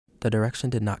The direction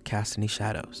did not cast any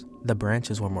shadows. The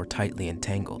branches were more tightly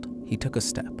entangled. He took a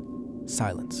step.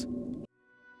 Silence.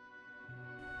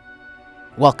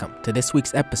 Welcome to this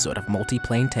week's episode of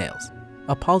Multiplanetales.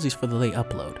 Apologies for the late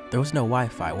upload. There was no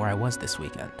Wi-Fi where I was this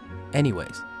weekend.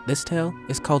 Anyways, this tale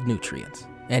is called Nutrients.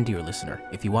 And dear listener,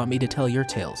 if you want me to tell your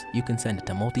tales, you can send it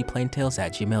to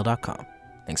multiplanetales@gmail.com.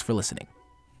 Thanks for listening.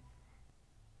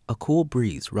 A cool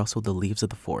breeze rustled the leaves of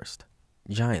the forest.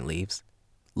 Giant leaves.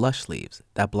 Lush leaves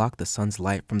that block the sun's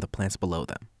light from the plants below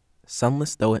them.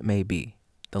 Sunless though it may be,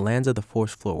 the lands of the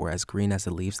forest floor were as green as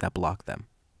the leaves that block them.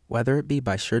 Whether it be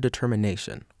by sheer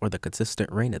determination or the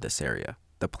consistent rain of this area,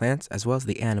 the plants as well as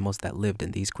the animals that lived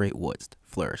in these great woods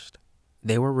flourished.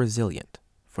 They were resilient,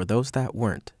 for those that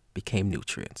weren't became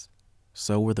nutrients.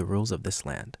 So were the rules of this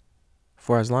land.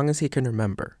 For as long as he can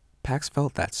remember, Pax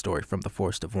felt that story from the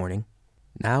Forest of Warning.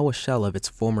 Now a shell of its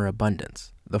former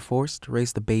abundance, the forest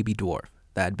raised the baby dwarf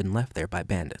that had been left there by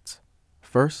bandits.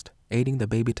 First, aiding the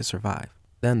baby to survive.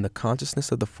 Then the consciousness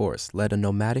of the forest led a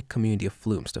nomadic community of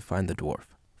flumes to find the dwarf.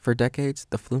 For decades,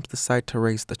 the flumes decided to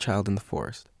raise the child in the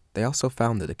forest. They also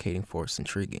found the decaying forest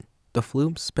intriguing. The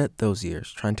flumes spent those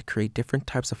years trying to create different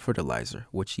types of fertilizer,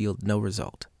 which yielded no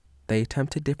result. They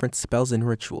attempted different spells and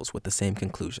rituals with the same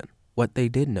conclusion. What they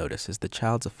did notice is the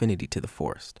child's affinity to the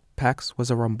forest. Pax was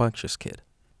a rambunctious kid,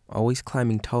 always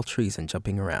climbing tall trees and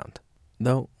jumping around.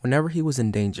 Though, whenever he was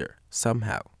in danger,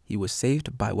 somehow, he was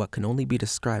saved by what can only be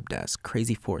described as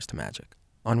crazy forest magic.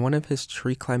 On one of his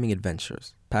tree-climbing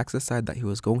adventures, Pax decided that he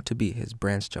was going to beat his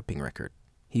branch-jumping record.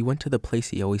 He went to the place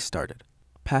he always started.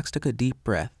 Pax took a deep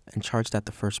breath and charged at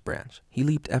the first branch. He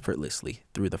leaped effortlessly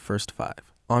through the first 5.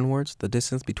 Onwards, the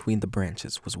distance between the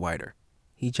branches was wider.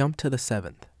 He jumped to the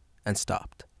 7th and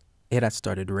stopped. It had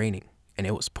started raining, and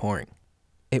it was pouring.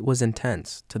 It was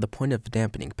intense, to the point of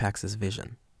dampening Pax's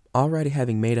vision. Already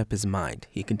having made up his mind,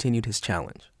 he continued his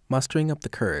challenge. Mustering up the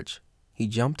courage, he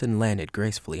jumped and landed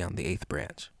gracefully on the 8th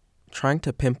branch. Trying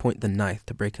to pinpoint the 9th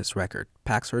to break his record,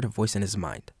 Pax heard a voice in his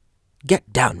mind.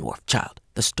 "Get down, dwarf child.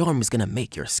 The storm is gonna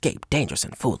make your escape dangerous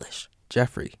and foolish."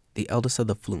 Jeffrey, the eldest of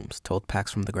the flumes, told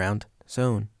Pax from the ground.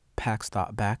 Soon, Pax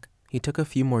thought back. He took a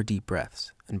few more deep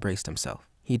breaths and braced himself.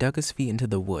 He dug his feet into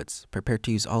the woods, prepared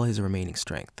to use all his remaining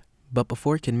strength. But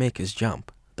before he could make his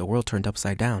jump, the world turned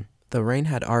upside down. The rain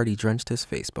had already drenched his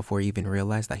face before he even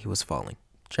realized that he was falling.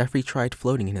 Jeffrey tried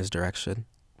floating in his direction,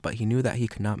 but he knew that he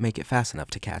could not make it fast enough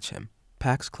to catch him.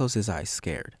 Pax closed his eyes,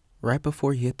 scared. Right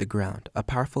before he hit the ground, a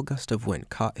powerful gust of wind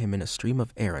caught him in a stream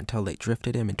of air until it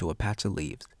drifted him into a patch of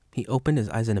leaves. He opened his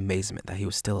eyes in amazement that he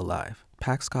was still alive.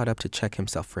 Pax got up to check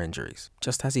himself for injuries.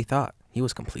 Just as he thought, he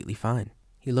was completely fine.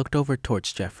 He looked over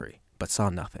towards Jeffrey, but saw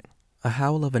nothing. A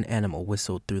howl of an animal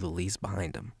whistled through the leaves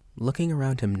behind him. Looking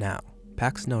around him now,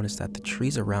 Pax noticed that the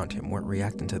trees around him weren't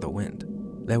reacting to the wind.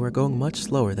 They were going much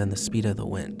slower than the speed of the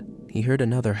wind. He heard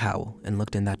another howl and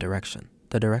looked in that direction.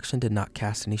 The direction did not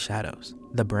cast any shadows.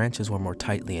 The branches were more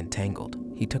tightly entangled.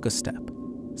 He took a step.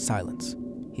 Silence.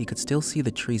 He could still see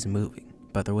the trees moving,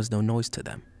 but there was no noise to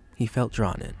them. He felt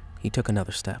drawn in. He took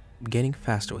another step, getting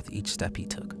faster with each step he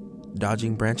took.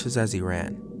 Dodging branches as he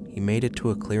ran, he made it to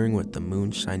a clearing with the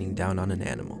moon shining down on an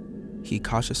animal. He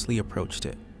cautiously approached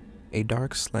it. A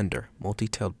dark, slender,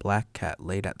 multi-tailed black cat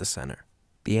laid at the center.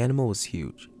 The animal was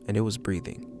huge, and it was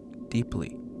breathing,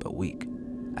 deeply but weak.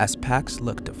 As Pax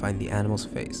looked to find the animal's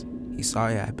face, he saw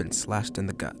it had been slashed in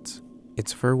the guts.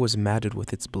 Its fur was matted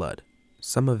with its blood.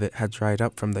 Some of it had dried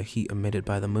up from the heat emitted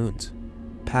by the moons.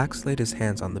 Pax laid his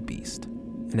hands on the beast,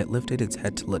 and it lifted its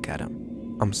head to look at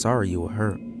him. "I'm sorry you were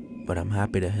hurt, but I'm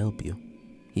happy to help you."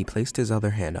 He placed his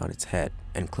other hand on its head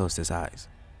and closed his eyes.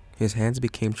 His hands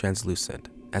became translucent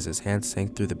as his hands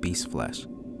sank through the beast's flesh.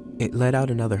 It let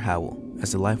out another howl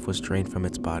as the life was drained from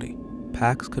its body.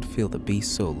 Pax could feel the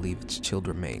beast's soul leave its chilled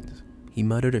remains. He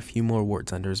muttered a few more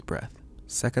words under his breath.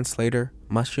 Seconds later,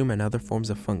 mushroom and other forms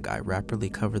of fungi rapidly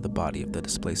covered the body of the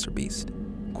displacer beast,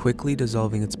 quickly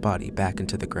dissolving its body back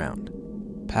into the ground.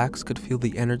 Pax could feel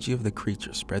the energy of the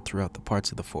creature spread throughout the parts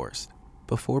of the forest.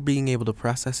 Before being able to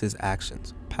process his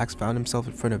actions, Pax found himself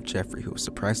in front of Jeffrey, who was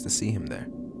surprised to see him there.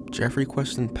 Jeffrey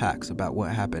questioned Pax about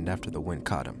what happened after the wind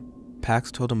caught him.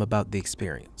 Pax told him about the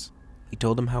experience. He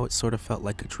told him how it sort of felt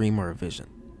like a dream or a vision.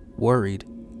 Worried,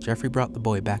 Jeffrey brought the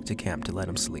boy back to camp to let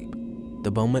him sleep.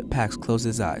 The moment Pax closed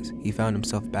his eyes, he found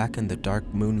himself back in the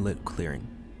dark, moonlit clearing.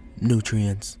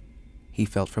 Nutrients, he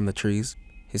felt from the trees.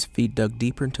 His feet dug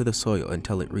deeper into the soil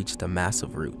until it reached a mass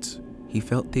of roots. He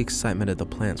felt the excitement of the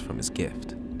plants from his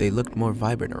gift. They looked more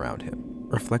vibrant around him,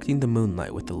 reflecting the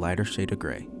moonlight with a lighter shade of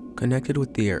gray. Connected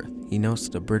with the earth, he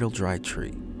noticed a brittle, dry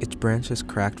tree. Its branches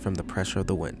cracked from the pressure of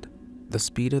the wind. The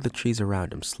speed of the trees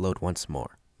around him slowed once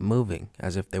more. moving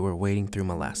as if they were wading through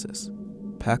molasses.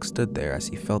 Pax stood there as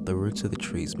he felt the roots of the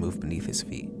trees move beneath his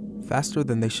feet. Faster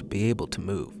than they should be able to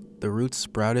move, the roots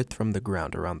sprouted from the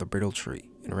ground around the brittle tree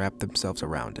and wrapped themselves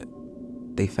around it.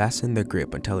 They fastened their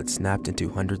grip until it snapped into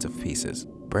hundreds of pieces.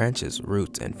 Branches,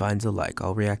 roots, and vines alike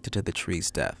all reacted to the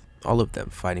tree's death, all of them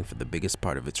fighting for the biggest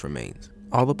part of its remains.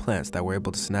 All the plants that were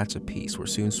able to snatch a piece were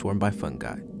soon swarmed by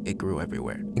fungi. It grew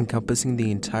everywhere, encompassing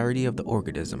the entirety of the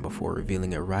organism before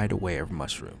revealing a wide array of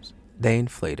mushrooms. They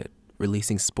inflated,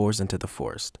 releasing spores into the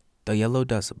forest. The yellow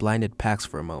dust blinded Pax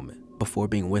for a moment, before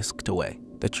being whisked away.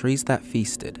 The trees that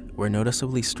feasted were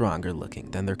noticeably stronger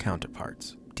looking than their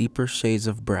counterparts, deeper shades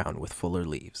of brown with fuller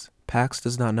leaves. Pax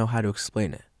does not know how to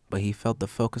explain it, but he felt the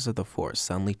focus of the forest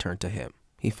suddenly turn to him.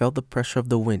 He felt the pressure of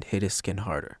the wind hit his skin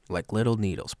harder, like little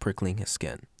needles prickling his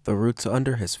skin. The roots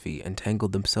under his feet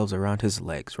entangled themselves around his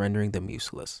legs, rendering them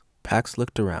useless. Pax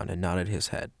looked around and nodded his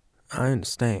head. I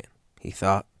understand, he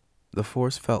thought. The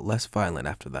forest felt less violent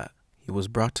after that. He was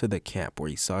brought to the camp where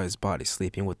he saw his body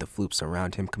sleeping with the floops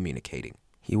around him communicating.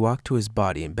 He walked to his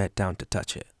body and bent down to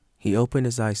touch it. He opened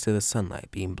his eyes to the sunlight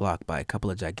being blocked by a couple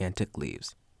of gigantic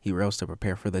leaves. He rose to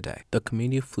prepare for the day. The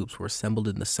community of floops were assembled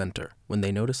in the center. When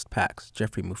they noticed Pax,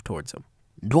 Jeffrey moved towards him.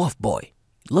 Dwarf boy,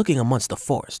 looking amongst the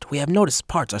forest, we have noticed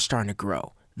parts are starting to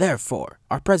grow. Therefore,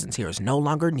 our presence here is no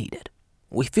longer needed.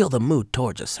 We feel the mood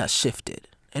towards us has shifted,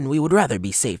 and we would rather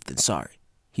be safe than sorry.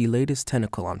 He laid his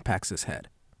tentacle on Pax's head.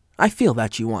 I feel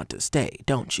that you want to stay,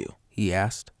 don't you? He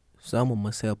asked. Someone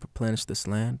must help replenish this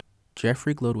land.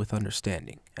 Jeffrey glowed with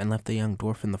understanding and left the young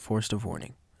dwarf in the forest of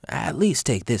warning. At least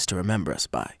take this to remember us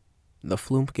by. The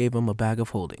floomp gave him a bag of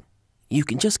holding. You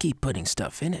can just keep putting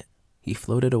stuff in it. He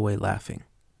floated away laughing.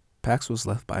 Pax was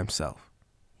left by himself.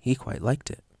 He quite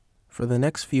liked it. For the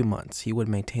next few months, he would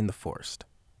maintain the forest.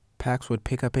 Pax would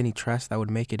pick up any trash that would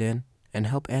make it in and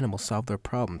help animals solve their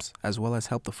problems, as well as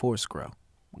help the forest grow.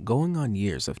 Going on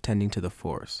years of tending to the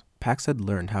forest, Pax had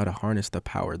learned how to harness the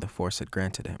power the forest had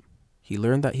granted him. He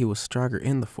learned that he was stronger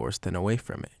in the forest than away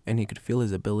from it, and he could feel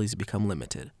his abilities become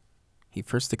limited. He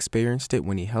first experienced it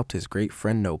when he helped his great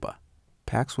friend Noba.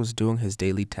 Pax was doing his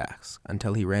daily tasks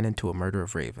until he ran into a murder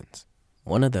of ravens.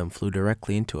 One of them flew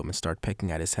directly into him and started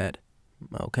pecking at his head.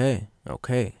 Okay,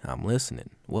 I'm listening.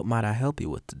 What might I help you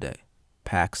with today?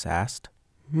 Pax asked.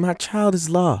 My child is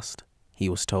lost, he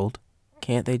was told.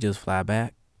 Can't they just fly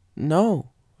back? No,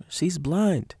 she's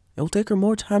blind. It'll take her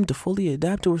more time to fully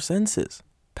adapt to her senses.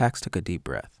 Pax took a deep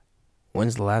breath.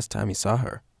 When's the last time you saw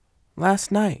her?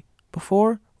 Last night,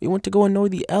 before we went to go annoy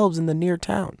the elves in the near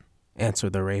town,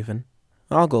 answered the raven.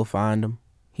 I'll go find them.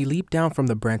 He leaped down from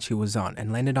the branch he was on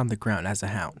and landed on the ground as a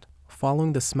hound.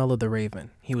 Following the smell of the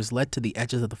raven, he was led to the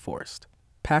edges of the forest.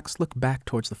 Pax looked back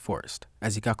towards the forest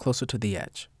as he got closer to the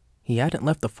edge. He hadn't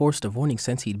left the forest of warning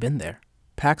since he'd been there.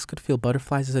 Pax could feel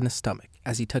butterflies in his stomach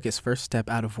as he took his first step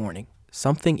out of warning.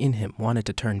 Something in him wanted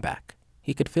to turn back.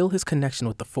 He could feel his connection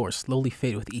with the forest slowly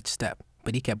fade with each step,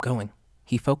 but he kept going.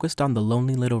 He focused on the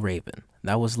lonely little raven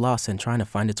that was lost and trying to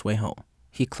find its way home.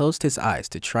 He closed his eyes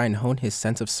to try and hone his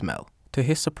sense of smell. To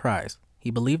his surprise, he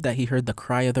believed that he heard the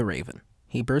cry of the raven.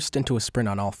 He burst into a sprint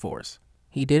on all fours.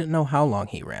 He didn't know how long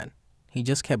he ran. He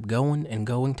just kept going and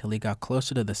going till he got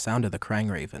closer to the sound of the crying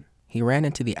raven. He ran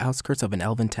into the outskirts of an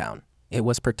elven town. It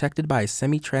was protected by a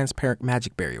semi-transparent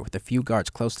magic barrier with a few guards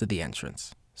close to the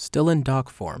entrance. Still in dog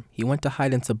form, he went to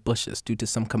hide in some bushes due to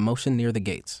some commotion near the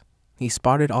gates. He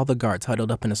spotted all the guards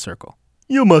huddled up in a circle.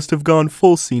 You must have gone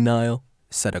full senile,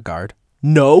 said a guard.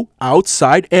 No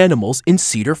outside animals in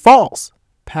Cedar Falls.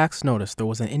 Pax noticed there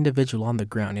was an individual on the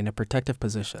ground in a protective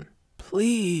position.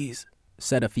 Please,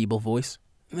 said a feeble voice.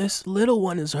 This little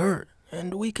one is hurt,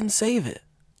 and we can save it.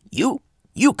 You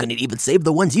couldn't even save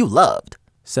the ones you loved,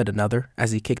 said another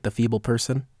as he kicked the feeble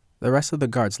person. The rest of the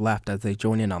guards laughed as they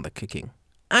joined in on the kicking.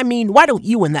 I mean, why don't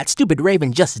you and that stupid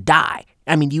raven just die?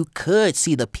 I mean, you could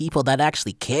see the people that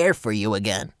actually care for you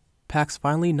again. Pax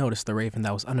finally noticed the raven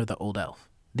that was under the old elf.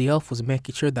 The elf was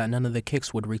making sure that none of the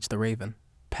kicks would reach the raven.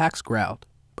 Pax growled,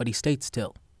 but he stayed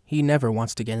still. He never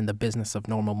wants to get in the business of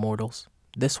normal mortals.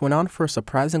 This went on for a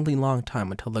surprisingly long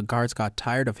time until the guards got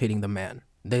tired of hitting the man.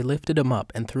 They lifted him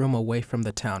up and threw him away from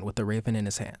the town with the raven in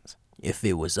his hands. If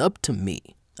it was up to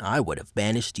me, I would have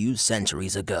banished you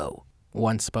centuries ago,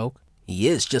 one spoke. He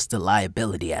is just a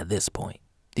liability at this point.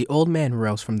 The old man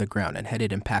rose from the ground and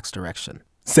headed in Pax's direction.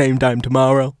 Same time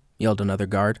tomorrow, yelled another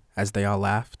guard as they all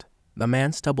laughed. The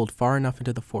man stumbled far enough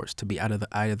into the forest to be out of the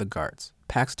eye of the guards.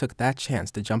 Pax took that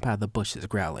chance to jump out of the bushes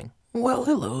growling. Well,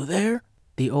 hello there.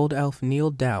 The old elf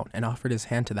kneeled down and offered his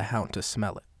hand to the hound to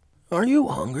smell it. Are you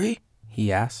hungry?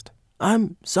 He asked.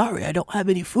 I'm sorry I don't have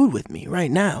any food with me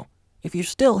right now. If you're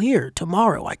still here,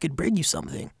 tomorrow I could bring you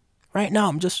something. Right now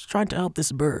I'm just trying to help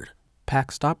this bird.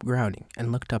 Pax stopped growling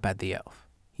and looked up at the elf.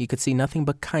 He could see nothing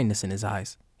but kindness in his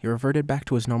eyes. He reverted back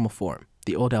to his normal form.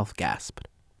 The old elf gasped.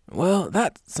 Well,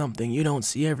 that's something you don't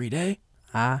see every day.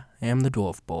 I am the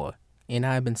dwarf boy, and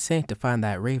I have been sent to find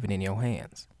that raven in your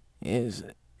hands. Is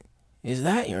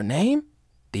that your name?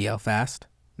 The elf asked.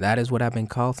 That is what I've been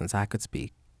called since I could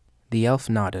speak. The elf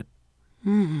nodded.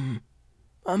 I'm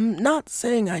not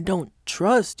saying I don't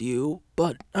trust you,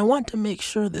 but I want to make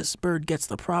sure this bird gets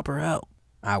the proper help.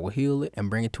 I will heal it and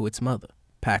bring it to its mother,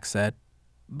 Pax said.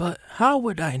 But how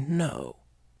would I know?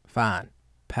 Fine,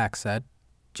 Pax said.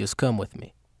 Just come with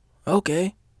me.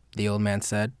 Okay, the old man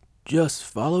said. Just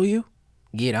follow you?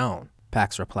 Get on,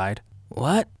 Pax replied.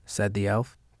 What? Said the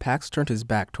elf. Pax turned his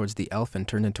back towards the elf and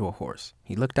turned into a horse.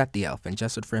 He looked at the elf and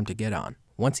gestured for him to get on.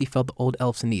 Once he felt the old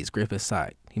elf's knees grip his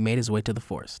side, he made his way to the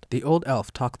forest. The old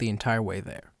elf talked the entire way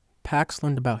there. Pax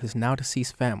learned about his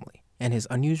now-deceased family and his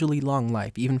unusually long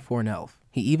life even for an elf.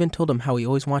 He even told him how he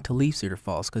always wanted to leave Cedar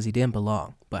Falls because he didn't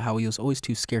belong, but how he was always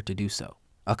too scared to do so.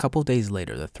 A couple days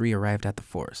later, the three arrived at the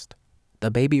forest.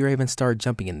 The baby raven started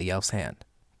jumping in the elf's hand.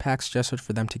 Pax gestured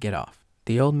for them to get off.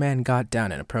 The old man got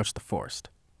down and approached the forest.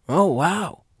 Oh,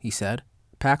 wow, he said.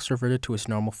 Pax reverted to his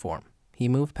normal form. He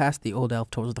moved past the old elf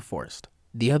towards the forest.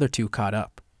 The other two caught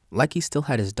up. Like he still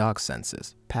had his dog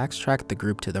senses, Pax tracked the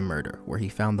group to the murder, where he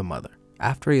found the mother.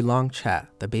 After a long chat,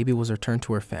 the baby was returned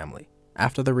to her family.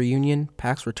 After the reunion,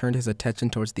 Pax returned his attention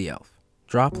towards the elf.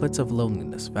 Droplets of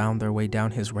loneliness found their way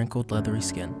down his wrinkled, leathery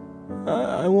skin.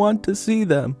 I want to see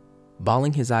them.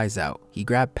 Bawling his eyes out, he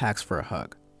grabbed Pax for a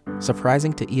hug.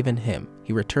 Surprising to even him,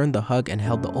 he returned the hug and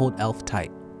held the old elf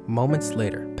tight. Moments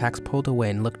later, Pax pulled away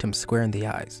and looked him square in the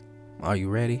eyes. Are you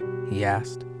ready? He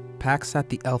asked. Pax sat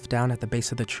the elf down at the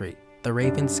base of the tree. The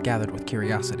ravens gathered with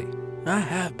curiosity. I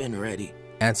have been ready,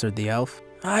 answered the elf.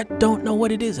 I don't know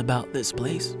what it is about this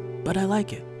place, but I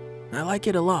like it. I like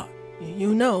it a lot.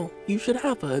 You know, you should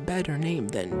have a better name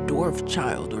than Dwarf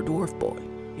Child or Dwarf Boy.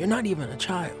 You're not even a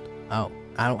child. Oh,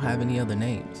 I don't have any other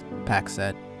names, Pax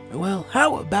said. Well,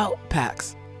 how about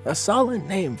Pax? A solid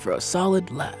name for a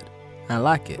solid lad. I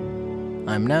like it.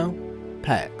 I'm now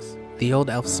Pax. The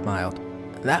old elf smiled.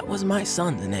 That was my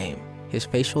son's name. His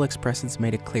facial expressions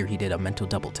made it clear he did a mental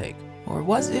double-take. Or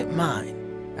was it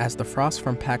mine? As the frost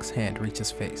from Pax's hand reached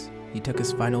his face, he took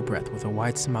his final breath with a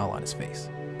wide smile on his face.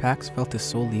 Pax felt his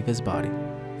soul leave his body.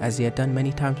 As he had done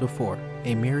many times before,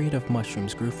 a myriad of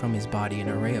mushrooms grew from his body in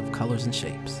an array of colors and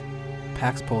shapes.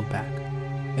 Pax pulled back.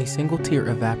 A single tear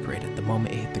evaporated the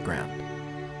moment it hit the ground.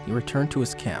 He returned to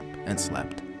his camp and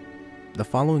slept. The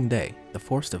following day, the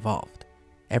forest evolved.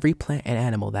 Every plant and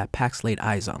animal that Pax laid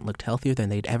eyes on looked healthier than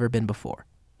they'd ever been before.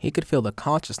 He could feel the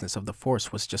consciousness of the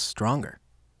forest was just stronger.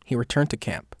 He returned to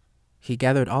camp. He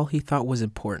gathered all he thought was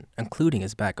important, including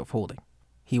his bag of holding.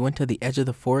 He went to the edge of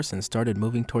the forest and started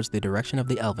moving towards the direction of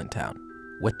the elven town.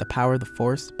 With the power of the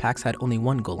forest, Pax had only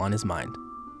one goal on his mind.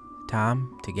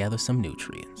 Time to gather some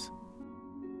nutrients.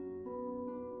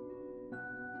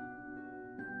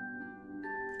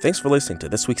 Thanks for listening to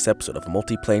this week's episode of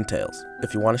Multiplanetales.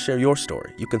 If you want to share your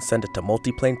story, you can send it to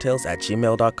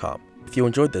multiplanetales@gmail.com. If you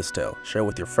enjoyed this tale, share it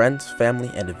with your friends,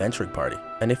 family, and adventuring party.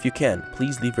 And if you can,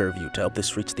 please leave a review to help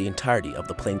this reach the entirety of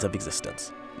the planes of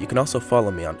existence. You can also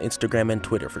follow me on Instagram and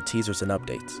Twitter for teasers and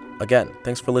updates. Again,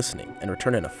 thanks for listening, and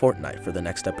return in a fortnight for the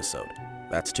next episode.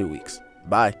 That's 2 weeks.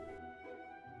 Bye!